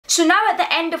So now at the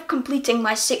end of completing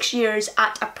my 6 years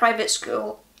at a private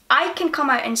school, I can come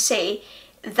out and say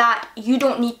that you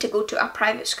don't need to go to a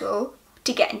private school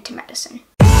to get into medicine.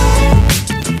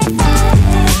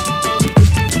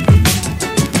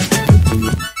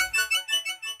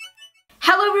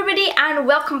 Hello everybody and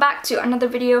welcome back to another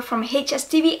video from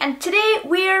HSTV, and today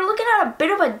we're looking at a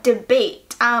bit of a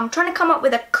debate. I'm trying to come up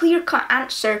with a clear-cut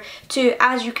answer to,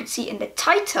 as you can see in the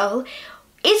title,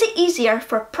 is it easier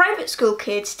for private school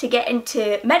kids to get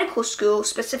into medical school,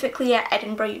 specifically at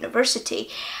Edinburgh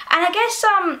University? And I guess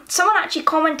someone actually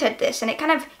commented this and it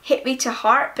kind of hit me to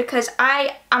heart because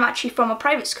I am actually from a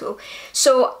private school.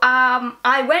 So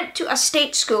I went to a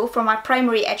state school for my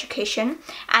primary education,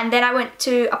 and then I went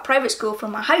to a private school for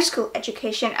my high school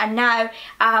education, and now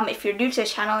if you're new to the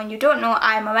channel and you don't know,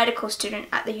 I'm a medical student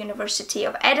at the University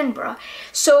of Edinburgh.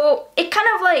 So it kind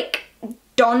of like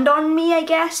dawned on me, I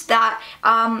guess, that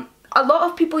a lot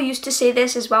of people used to say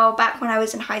this as well back when I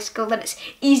was in high school, that it's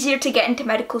easier to get into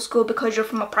medical school because you're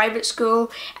from a private school,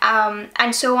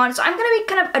 and so on. So I'm going to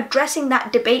be kind of addressing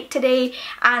that debate today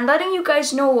and letting you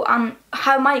guys know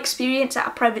how my experience at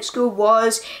a private school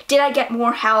was. Did I get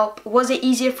more help? Was it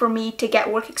easier for me to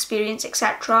get work experience,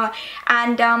 etc.?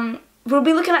 And we'll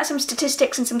be looking at some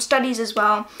statistics and some studies as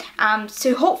well,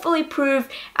 to hopefully prove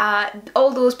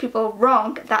all those people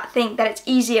wrong that think that it's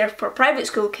easier for private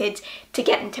school kids to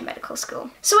get into medical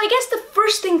school. So I guess the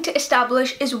first thing to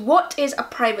establish is what is a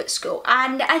private school,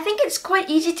 and I think it's quite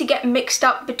easy to get mixed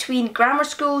up between grammar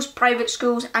schools, private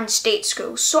schools and state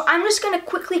schools. So I'm just going to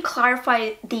quickly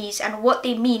clarify these and what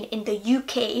they mean in the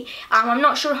UK. I'm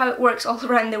not sure how it works all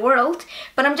around the world,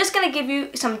 but I'm just going to give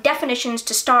you some definitions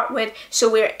to start with so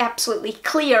we're absolutely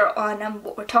clear on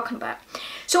what we're talking about.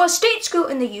 So a state school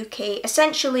in the UK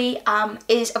essentially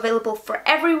is available for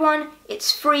everyone,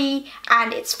 it's free,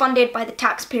 and it's funded by the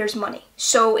taxpayers' money.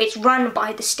 So it's run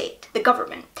by the state, the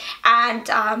government.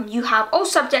 And you have all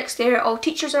subjects there, all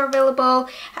teachers are available,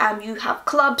 you have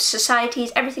clubs,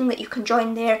 societies, everything that you can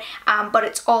join there, but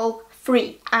it's all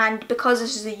free. And because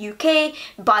this is the UK,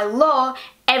 by law,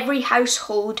 every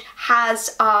household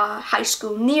has a high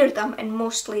school near them, and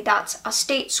mostly that's a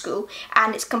state school,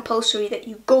 and it's compulsory that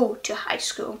you go to high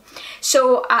school.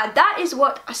 So that is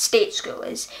what a state school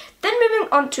is. Then moving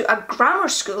on to a grammar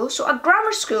school. So a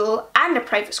grammar school, and a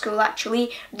private school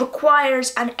actually,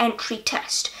 requires an entry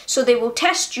test. So they will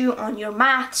test you on your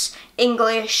maths,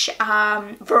 English,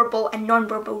 verbal and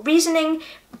non-verbal reasoning.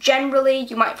 Generally,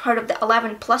 you might have heard of the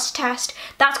 11+ test.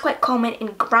 That's quite common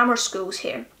in grammar schools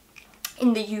here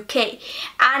in the UK.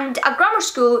 And a grammar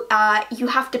school, you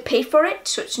have to pay for it,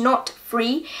 so it's not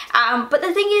free. But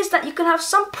the thing is that you can have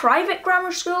some private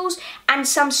grammar schools and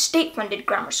some state-funded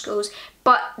grammar schools.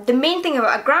 But the main thing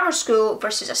about a grammar school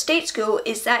versus a state school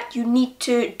is that you need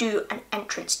to do an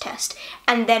entrance test.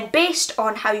 And then based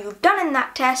on how you've done in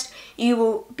that test, you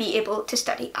will be able to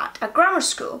study at a grammar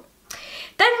school.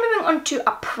 Then moving on to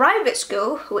a private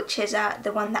school, which is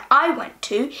the one that I went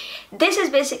to. This has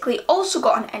basically also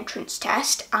got an entrance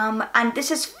test, and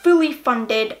this is fully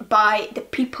funded by the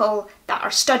people that are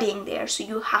studying there, so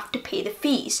you have to pay the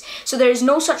fees. So there is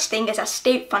no such thing as a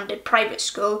state-funded private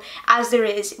school as there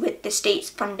is with the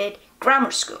state-funded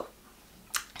grammar school.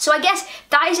 So I guess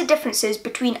that is the differences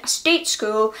between a state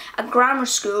school, a grammar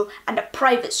school and a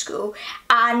private school.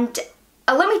 And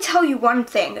let me tell you one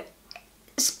thing.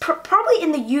 Probably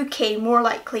in the UK more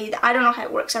likely, I don't know how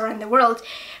it works around the world,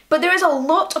 but there is a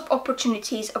lot of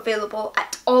opportunities available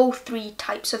at all three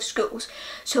types of schools.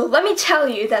 So let me tell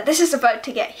you that this is about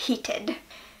to get heated.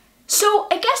 So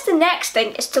I guess the next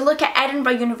thing is to look at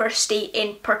Edinburgh University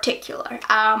in particular.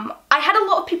 I had a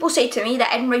lot of people say to me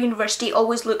that Edinburgh University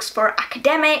always looks for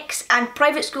academics, and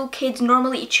private school kids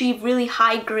normally achieve really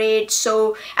high grades,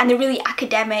 and they're really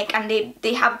academic and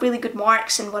they have really good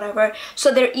marks and whatever,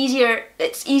 so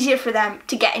it's easier for them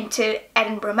to get into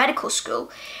Edinburgh Medical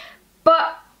School.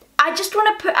 But I just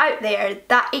want to put out there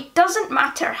that it doesn't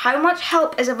matter how much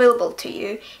help is available to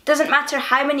you, it doesn't matter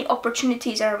how many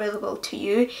opportunities are available to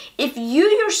you, if you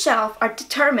yourself are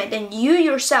determined and you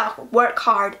yourself work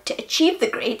hard to achieve the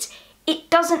grades,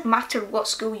 it doesn't matter what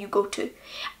school you go to.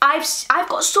 I've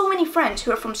got so many friends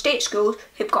who are from state schools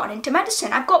who've gotten into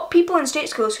medicine. I've got people in state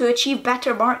schools who achieve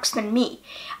better marks than me.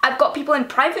 I've got people in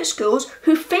private schools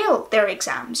who fail their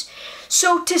exams.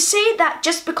 So to say that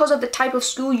just because of the type of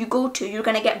school you go to, you're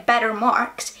going to get better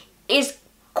marks is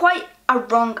quite a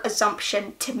wrong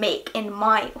assumption to make, in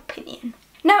my opinion.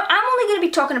 Now, I'm only going to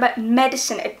be talking about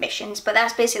medicine admissions, but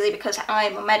that's basically because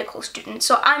I'm a medical student,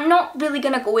 so I'm not really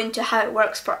going to go into how it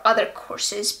works for other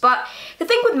courses. But the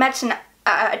thing with medicine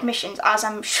admissions, as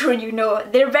I'm sure you know,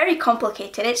 they're very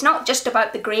complicated. It's not just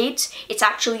about the grades, it's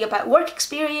actually about work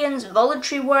experience,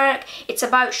 voluntary work, it's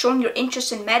about showing your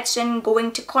interest in medicine,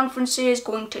 going to conferences,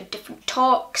 going to different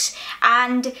talks,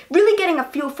 and really getting a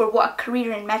feel for what a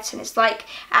career in medicine is like.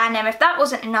 And if that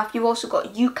wasn't enough, you've also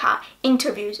got UCAT,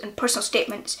 interviews and personal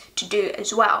statements to do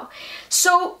as well.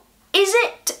 So is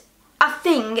it a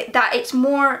thing that it's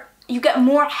more, you get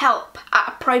more help at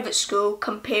a private school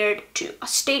compared to a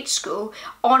state school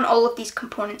on all of these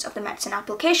components of the medicine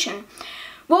application?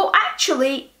 Well,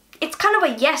 actually, it's kind of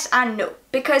a yes and no,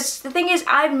 because the thing is,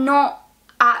 I'm not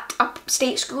at a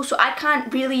state school, so I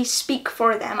can't really speak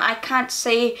for them. I can't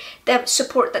say the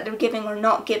support that they're giving or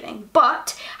not giving,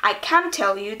 but I can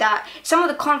tell you that some of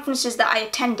the conferences that I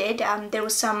attended, there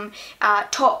was some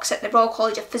talks at the Royal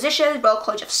College of Physicians, Royal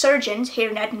College of Surgeons here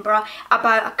in Edinburgh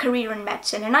about a career in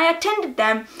medicine, and I attended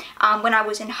them when I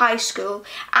was in high school.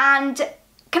 And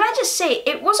can I just say,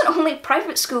 it wasn't only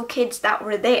private school kids that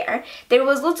were there. There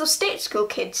was lots of state school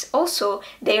kids also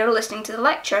there listening to the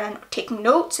lecture and taking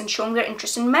notes and showing their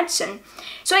interest in medicine.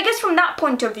 So I guess from that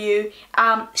point of view,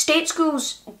 state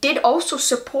schools did also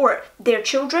support their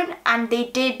children, and they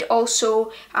did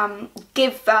also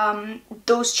give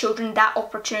those children that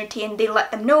opportunity, and they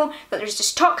let them know that there's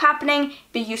this talk happening,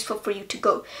 it'd be useful for you to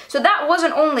go. So that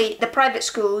wasn't only the private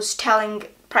schools telling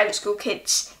private school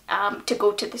kids to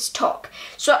go to this talk.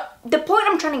 So the point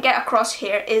I'm trying to get across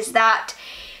here is that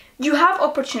you have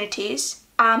opportunities.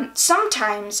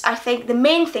 Sometimes I think the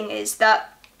main thing is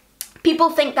that people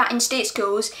think that in state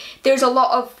schools there's a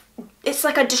lot of, it's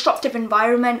like a disruptive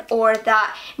environment, or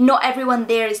that not everyone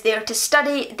there is there to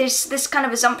study. There's this kind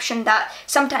of assumption that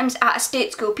sometimes at a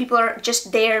state school people are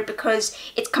just there because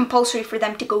it's compulsory for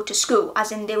them to go to school,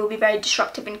 as in they will be very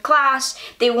disruptive in class,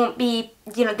 they won't be,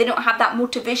 you know, they don't have that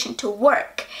motivation to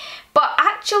work. But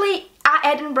actually at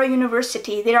Edinburgh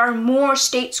University there are more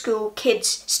state school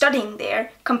kids studying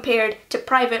there compared to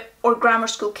private or grammar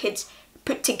school kids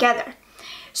put together.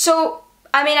 So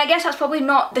I mean, I guess that's probably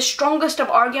not the strongest of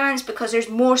arguments, because there's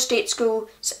more state schools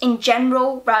in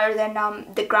general rather than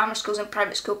the grammar schools and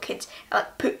private school kids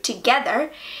put together.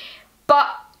 But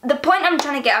the point I'm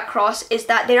trying to get across is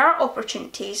that there are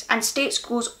opportunities, and state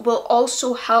schools will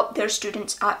also help their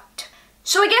students out.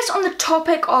 So I guess on the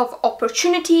topic of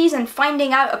opportunities and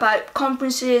finding out about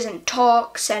conferences and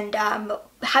talks and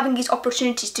having these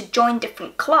opportunities to join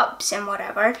different clubs and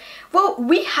whatever, well,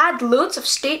 we had loads of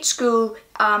state school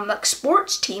like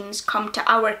sports teams come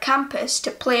to our campus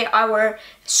to play our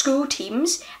school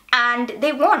teams, and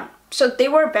they won. So they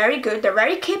were very good, they're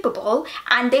very capable,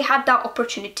 and they had that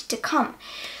opportunity to come.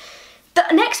 The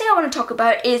next thing I want to talk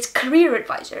about is career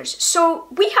advisors. So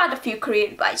we had a few career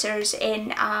advisors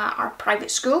in our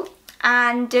private school,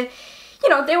 and you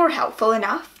know, they were helpful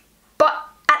enough. But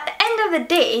at the end of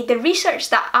the day, the research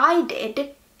that I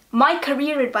did, my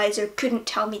career advisor couldn't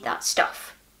tell me that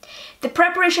stuff. The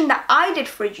preparation that I did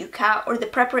for UCAT, or the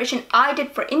preparation I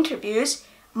did for interviews,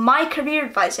 my career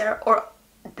advisor, or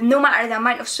no matter the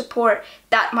amount of support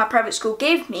that my private school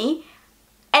gave me,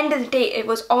 end of the day it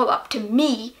was all up to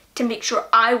me to make sure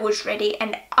I was ready,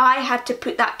 and I had to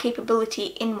put that capability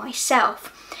in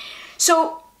myself.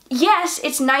 So yes,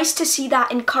 it's nice to see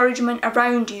that encouragement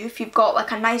around you if you've got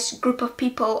like a nice group of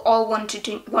people all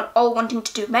wanting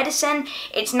to do medicine.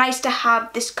 It's nice to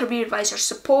have this career advisor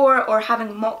support or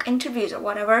having mock interviews or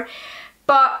whatever.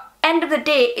 But end of the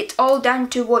day, it's all down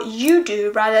to what you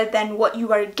do rather than what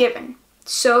you are given.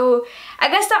 So I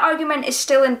guess that argument is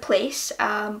still in place,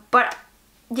 but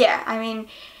yeah, I mean,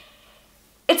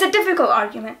 it's a difficult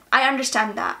argument, I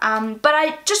understand that, but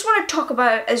I just want to talk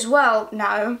about as well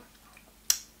now,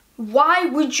 why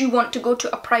would you want to go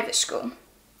to a private school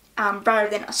rather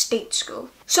than a state school?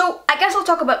 So I guess I'll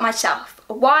talk about myself.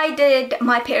 Why did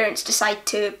my parents decide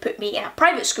to put me in a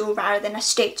private school rather than a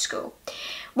state school?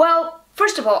 Well,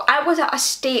 first of all, I was at a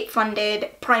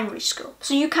state-funded primary school.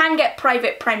 So you can get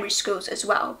private primary schools as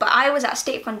well, but I was at a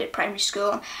state-funded primary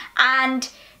school, and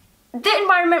the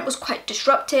environment was quite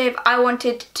disruptive. I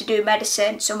wanted to do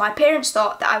medicine, so my parents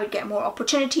thought that I would get more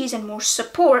opportunities and more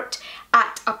support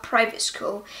at a private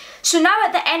school. So now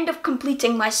at the end of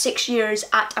completing my 6 years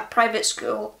at a private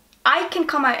school, I can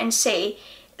come out and say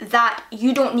that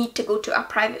you don't need to go to a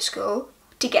private school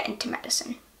to get into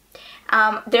medicine.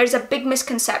 There's a big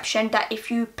misconception that if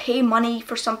you pay money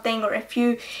for something, or if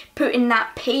you put in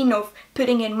that pain of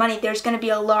putting in money, there's going to be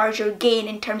a larger gain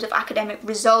in terms of academic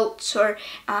results, or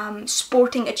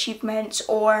sporting achievements,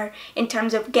 or in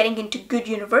terms of getting into good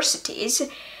universities.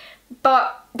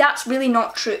 But that's really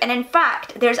not true. And in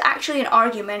fact, there's actually an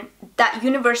argument that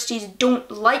universities don't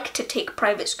like to take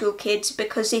private school kids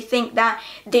because they think that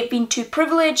they've been too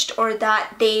privileged or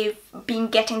that they've been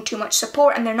getting too much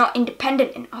support and they're not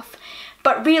independent enough.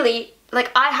 But really, like,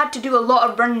 I had to do a lot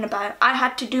of running about. I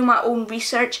had to do my own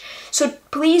research. So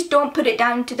please don't put it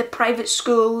down to the private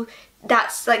school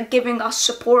that's like giving us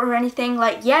support or anything.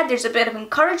 Like, yeah, there's a bit of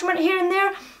encouragement here and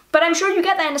there, but I'm sure you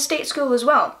get that in a state school as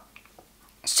well.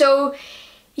 So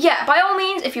yeah, by all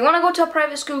means, if you want to go to a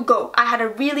private school, go. I had a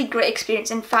really great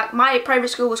experience. In fact, my private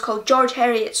school was called George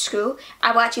Heriot's School.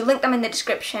 I will actually link them in the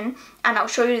description, and I'll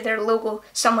show you their logo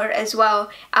somewhere as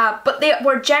well. But they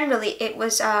were generally, it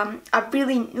was a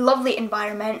really lovely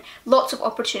environment, lots of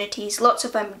opportunities, lots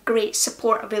of great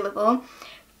support available.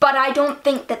 But I don't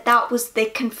think that that was the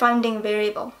confounding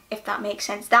variable, if that makes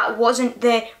sense. That wasn't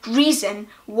the reason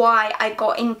why I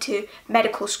got into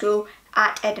medical school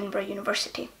at Edinburgh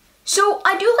University. So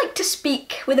I do like to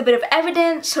speak with a bit of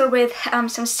evidence or with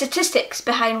some statistics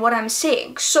behind what I'm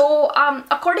saying. So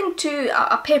according to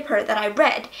a paper that I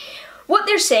read, what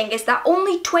they're saying is that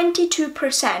only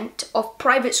 22% of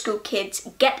private school kids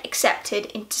get accepted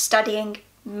into studying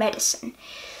medicine.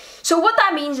 So what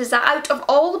that means is that out of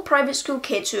all the private school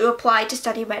kids who apply to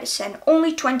study medicine,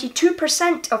 only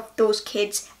 22% of those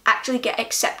kids actually get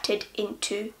accepted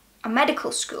into a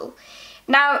medical school.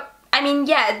 Now, I mean,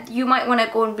 yeah, you might want to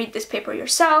go and read this paper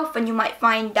yourself and you might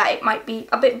find that it might be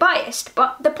a bit biased,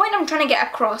 but the point I'm trying to get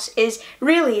across is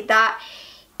really that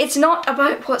it's not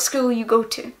about what school you go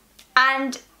to.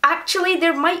 And actually,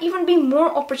 there might even be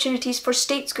more opportunities for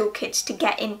state school kids to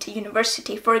get into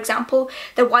university. For example,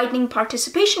 the widening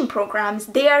participation programs,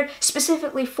 they are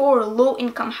specifically for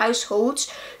low-income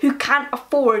households who can't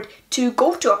afford to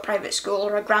go to a private school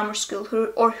or a grammar school,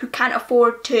 or who can't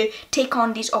afford to take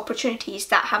on these opportunities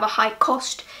that have a high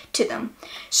cost to them.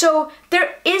 So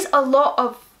there is a lot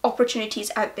of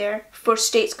opportunities out there for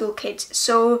state school kids.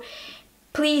 So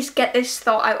please get this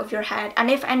thought out of your head,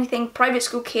 and if anything, private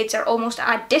school kids are almost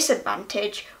at a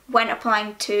disadvantage when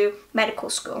applying to medical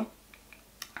school.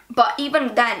 But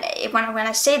even then, when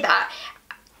I say that,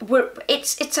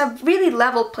 it's a really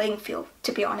level playing field,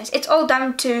 to be honest. It's all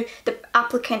down to the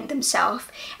applicant themselves.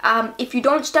 If you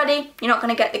don't study, you're not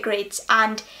going to get the grades.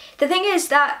 And the thing is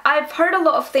that I've heard a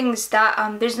lot of things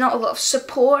that there's not a lot of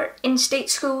support in state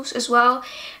schools as well.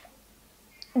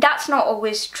 That's not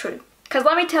always true. Because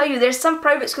let me tell you, there's some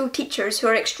private school teachers who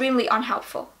are extremely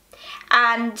unhelpful.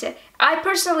 And I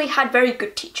personally had very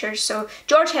good teachers. So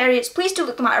George Heriot's, please do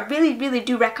look them up. I really, really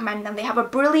do recommend them. They have a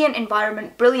brilliant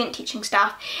environment, brilliant teaching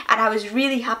staff, and I was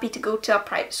really happy to go to a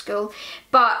private school.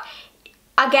 But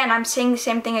again, I'm saying the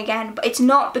same thing again, but it's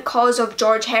not because of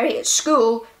George Heriot's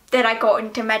school that I got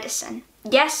into medicine.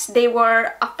 Yes, they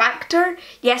were a factor.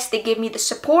 Yes, they gave me the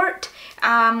support.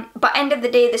 But end of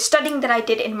the day, the studying that I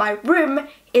did in my room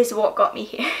is what got me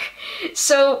here.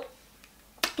 So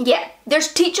yeah,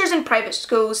 there's teachers in private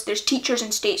schools, there's teachers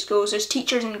in state schools, there's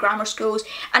teachers in grammar schools,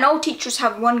 and all teachers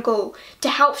have one goal: to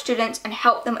help students and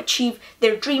help them achieve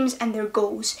their dreams and their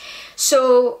goals.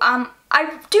 So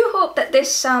I do hope that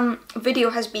this video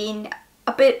has been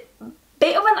a bit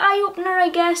of an eye-opener, I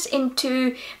guess,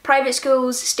 into private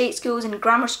schools, state schools and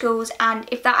grammar schools, and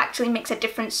if that actually makes a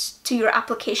difference to your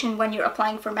application when you're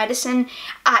applying for medicine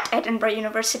at Edinburgh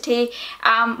University.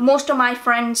 Most of my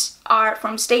friends are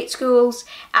from state schools.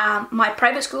 My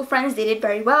private school friends, they did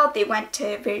very well. They went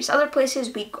to various other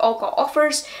places. We all got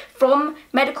offers from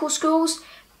medical schools.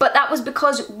 But that was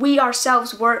because we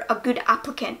ourselves were a good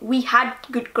applicant. We had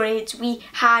good grades, we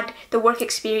had the work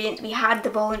experience, we had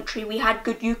the voluntary, we had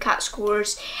good UCAT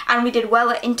scores, and we did well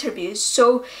at interviews.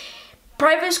 So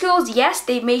private schools, yes,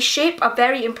 they may shape a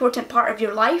very important part of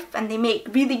your life, and they make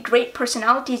really great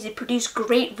personalities, they produce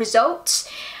great results.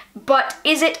 But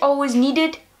is it always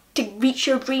needed to reach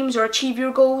your dreams or achieve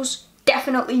your goals?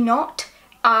 Definitely not.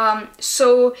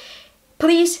 So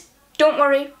please don't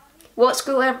worry.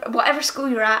 Whatever school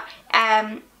you're at,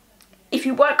 if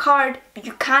you work hard,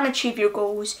 you can achieve your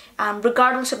goals,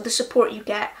 regardless of the support you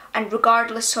get and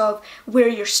regardless of where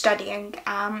you're studying.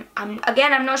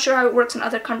 Again, I'm not sure how it works in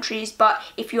other countries, but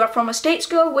if you are from a state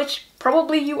school, which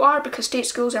probably you are because state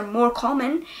schools are more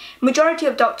common, majority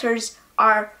of doctors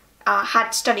are had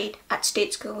studied at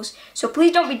state schools. So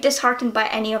please don't be disheartened by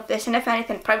any of this, and if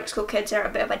anything, private school kids are a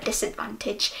bit of a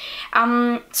disadvantage.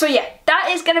 So yeah, that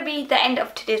is going to be the end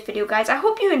of today's video, guys. I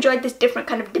hope you enjoyed this different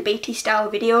kind of debatey style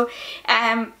video.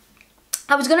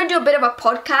 I was going to do a bit of a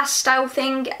podcast style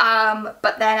thing,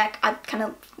 but then I kind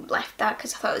of left that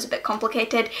because I thought it was a bit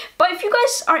complicated. But if you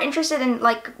guys are interested in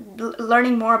like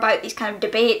learning more about these kind of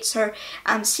debates, or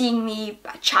seeing me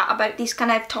chat about these kind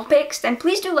of topics, then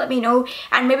please do let me know,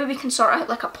 and maybe we can sort out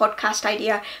like a podcast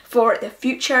idea for the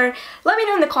future. Let me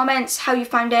know in the comments how you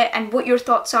found it and what your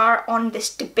thoughts are on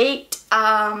this debate.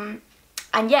 And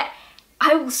yeah,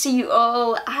 I will see you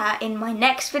all in my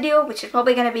next video, which is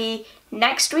probably going to be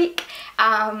next week.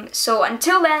 So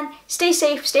until then, stay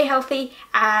safe, stay healthy,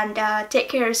 and take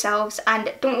care of yourselves,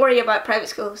 and don't worry about private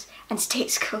schools and state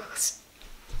schools.